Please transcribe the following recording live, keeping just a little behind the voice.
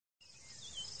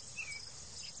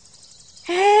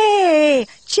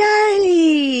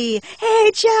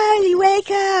Charlie, wake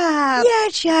up! Yeah,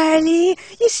 Charlie,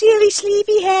 you silly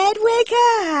sleepyhead, wake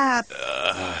up!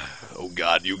 Oh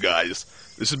god, you guys.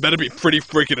 This had better be pretty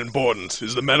freaking important.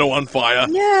 Is the meadow on fire?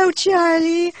 No,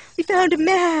 Charlie, we found a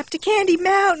map to Candy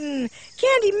Mountain.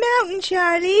 Candy Mountain,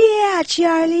 Charlie. Yeah,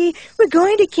 Charlie, we're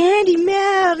going to Candy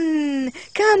Mountain.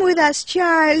 Come with us,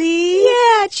 Charlie.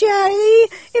 Yeah, Charlie,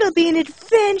 it'll be an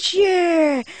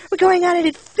adventure. We're going on an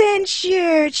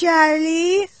adventure,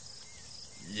 Charlie.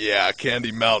 Yeah,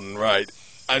 Candy Mountain, right.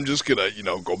 I'm just gonna,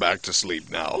 go back to sleep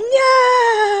now.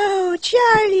 No,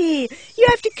 Charlie, you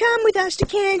have to come with us to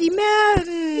Candy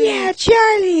Mountain. Yeah,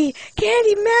 Charlie,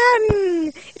 Candy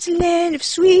Mountain. It's a land of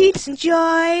sweets and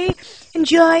joy and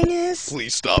joyness.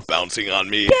 Please stop bouncing on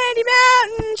me. Candy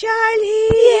Mountain, Charlie.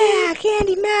 Yeah,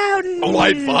 Candy Mountain.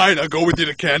 Alright, fine, I'll go with you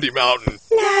to Candy Mountain.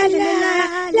 La la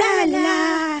la la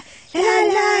la. La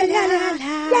la la la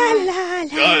la la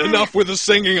la. Enough with the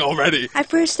singing already. Our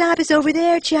first stop is over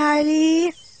there,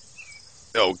 Charlie.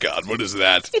 Oh god, what is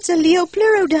that? It's a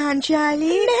Leopleurodon,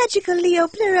 Charlie. Magical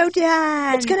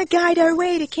Leopleurodon. It's gonna guide our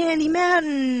way to Candy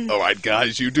Mountain. Alright,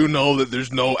 guys, you do know that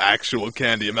there's no actual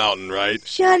Candy Mountain, right?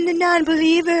 Shun the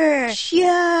non-believer.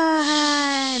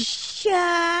 Shun. Shun.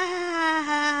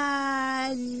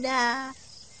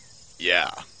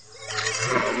 Yeah.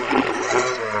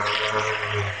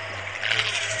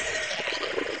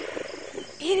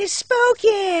 It has spoken.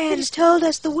 It has told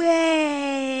us the way.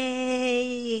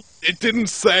 It didn't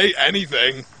say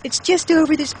anything. It's just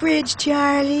over this bridge,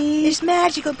 Charlie. This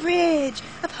magical bridge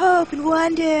of hope and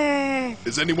wonder.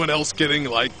 Is anyone else getting,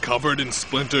 covered in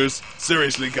splinters?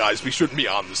 Seriously, guys, we shouldn't be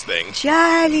on this thing.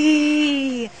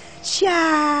 Charlie. Charlie.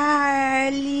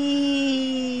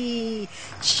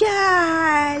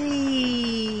 Charlie.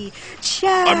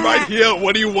 Charlie. I'm right here.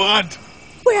 What do you want?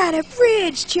 We're on a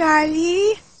bridge,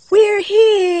 Charlie. We're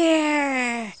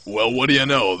here! Well, what do you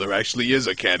know? There actually is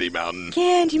a Candy Mountain.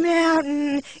 Candy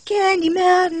Mountain, Candy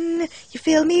Mountain, you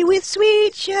fill me with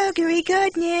sweet, sugary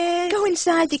goodness. Go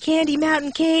inside the Candy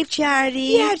Mountain cave,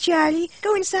 Charlie. Yeah, Charlie,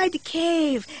 go inside the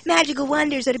cave. Magical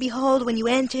wonders are to behold when you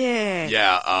enter.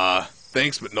 Yeah,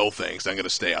 thanks, but no thanks. I'm gonna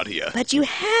stay out here. But you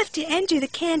have to enter the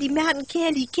Candy Mountain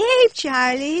Candy Cave,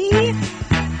 Charlie.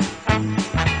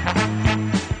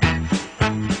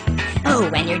 Oh,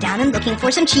 when you're down and looking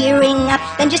for some cheering up,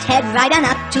 then just head right on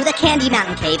up to the Candy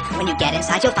Mountain Cave. When you get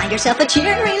inside, you'll find yourself a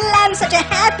cheery land, such a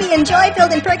happy and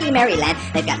joy-filled and perky merry land.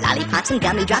 They've got lollipops and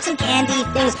gummy drops and candy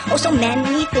things, oh, so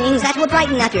many things that will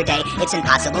brighten up your day. It's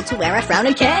impossible to wear a frown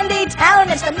in Candy Town.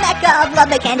 It's the mecca of love,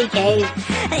 the Candy Cave.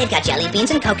 They've got jelly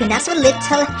beans and coconuts with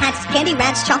little hats, candy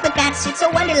rats, chocolate bats. It's a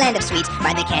wonderland of sweets.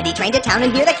 Ride the candy train to town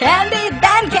and hear the candy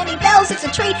band. Candy bells, it's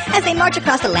a treat as they march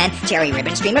across the land. Cherry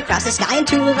ribbons stream across the sky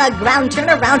into the ground. Turn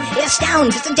around, it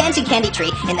astounds, it's a dancing candy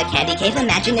tree. In the Candy Cave,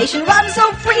 imagination runs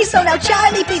so free. So now,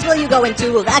 Charlie, please will you go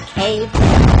into the cave?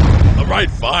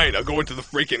 Alright, fine, I'll go into the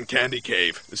freaking Candy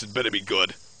Cave. This had better be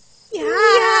good.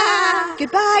 Yeah.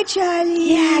 Goodbye,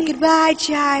 Charlie. Yeah, goodbye,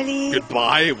 Charlie.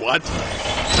 Goodbye? What?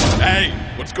 Hey,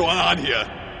 what's going on here?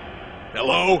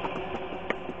 Hello?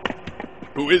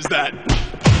 Who is that?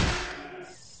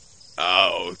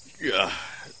 Oh,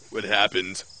 what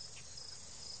happened?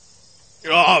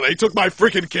 Oh, they took my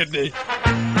freaking kidney.